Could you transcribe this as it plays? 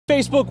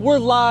Facebook, we're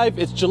live.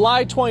 It's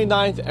July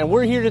 29th, and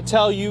we're here to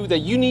tell you that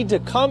you need to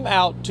come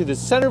out to the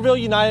Centerville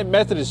United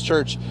Methodist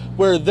Church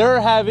where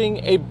they're having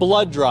a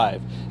blood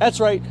drive. That's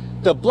right,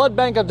 the Blood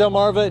Bank of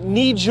Delmarva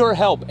needs your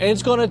help, and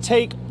it's going to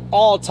take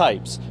all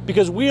types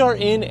because we are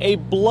in a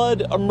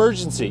blood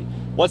emergency.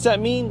 What's that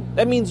mean?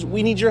 That means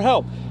we need your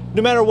help.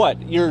 No matter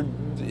what, you're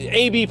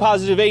AB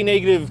positive, A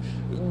negative,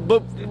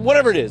 but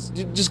whatever it is,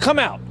 just come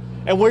out.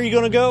 And where are you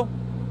going to go?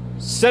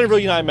 Centerville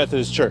United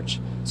Methodist Church.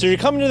 So you're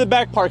coming to the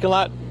back parking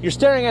lot, you're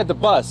staring at the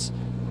bus,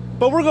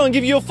 but we're going to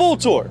give you a full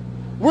tour.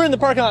 We're in the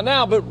parking lot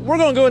now, but we're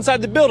going to go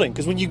inside the building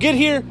because when you get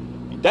here,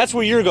 that's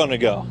where you're going to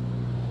go.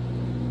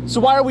 So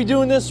why are we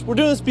doing this? We're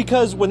doing this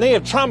because when they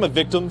have trauma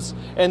victims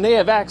and they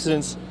have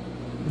accidents,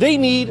 they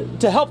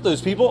need to help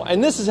those people,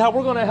 and this is how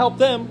we're going to help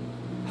them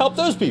help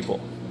those people.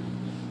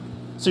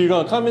 So you're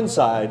going to come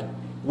inside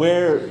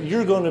where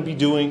you're going to be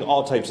doing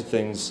all types of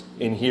things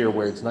in here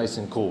where it's nice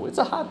and cool. It's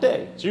a hot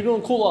day, so you're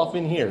going to cool off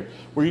in here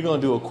where you're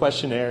going to do a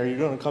questionnaire. You're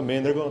going to come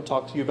in, they're going to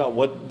talk to you about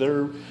what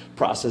their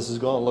process is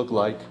going to look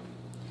like.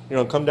 You're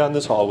going to come down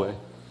this hallway, and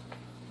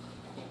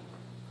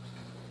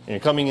you're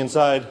coming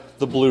inside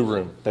the blue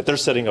room that they're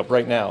setting up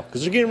right now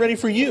because they're getting ready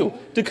for you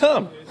to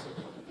come.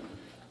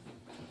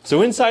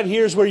 So inside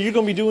here is where you're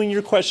going to be doing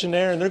your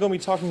questionnaire, and they're going to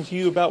be talking to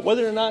you about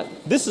whether or not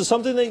this is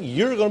something that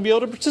you're going to be able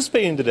to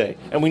participate in today.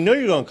 And we know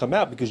you're going to come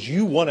out because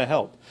you want to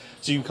help.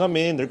 So you come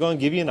in, they're going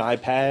to give you an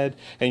iPad,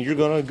 and you're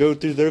going to go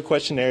through their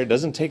questionnaire. It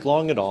doesn't take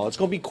long at all. It's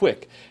going to be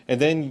quick.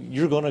 And then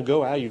you're going to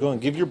go out, you're going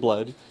to give your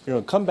blood, you're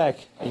going to come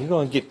back, and you're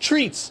going to get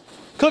treats,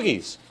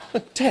 cookies.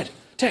 Ted,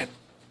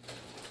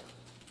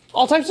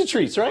 all types of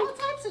treats, right? All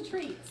types of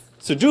treats.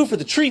 So do it for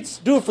the treats,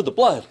 do it for the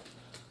blood.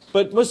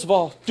 But most of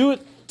all, do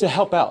it to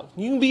help out.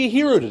 You can be a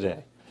hero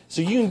today.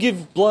 So you can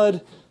give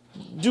blood,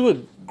 do a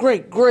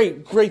great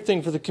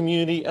thing for the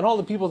community and all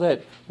the people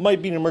that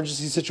might be in an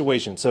emergency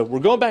situation. So we're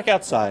going back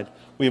outside.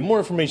 We have more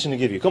information to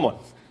give you. Come on.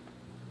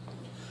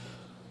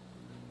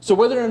 So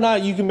whether or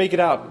not you can make it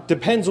out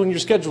depends on your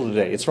schedule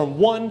today. It's from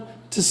 1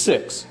 to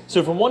 6.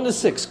 So from 1 to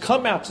 6,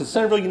 come out to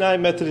Centerville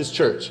United Methodist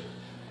Church.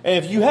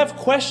 And if you have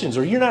questions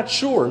or you're not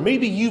sure,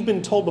 maybe you've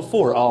been told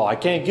before, oh, I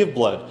can't give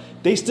blood.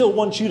 They still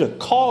want you to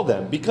call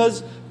them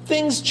because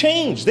things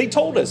change. They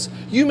told us.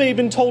 You may have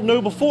been told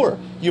no before.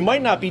 You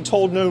might not be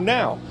told no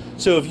now.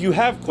 So if you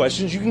have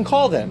questions, you can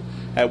call them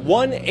at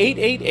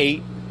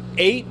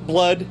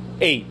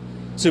 1-888-8-BLOOD-8.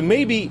 So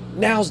maybe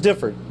now's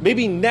different.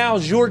 Maybe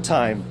now's your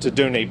time to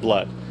donate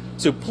blood.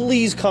 So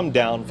please come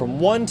down from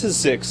 1 to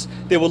 6.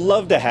 They would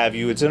love to have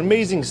you. It's an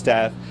amazing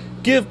staff.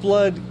 Give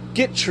blood,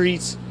 get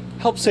treats,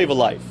 help save a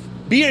life.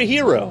 Be a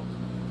hero.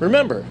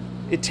 Remember,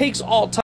 it takes all time.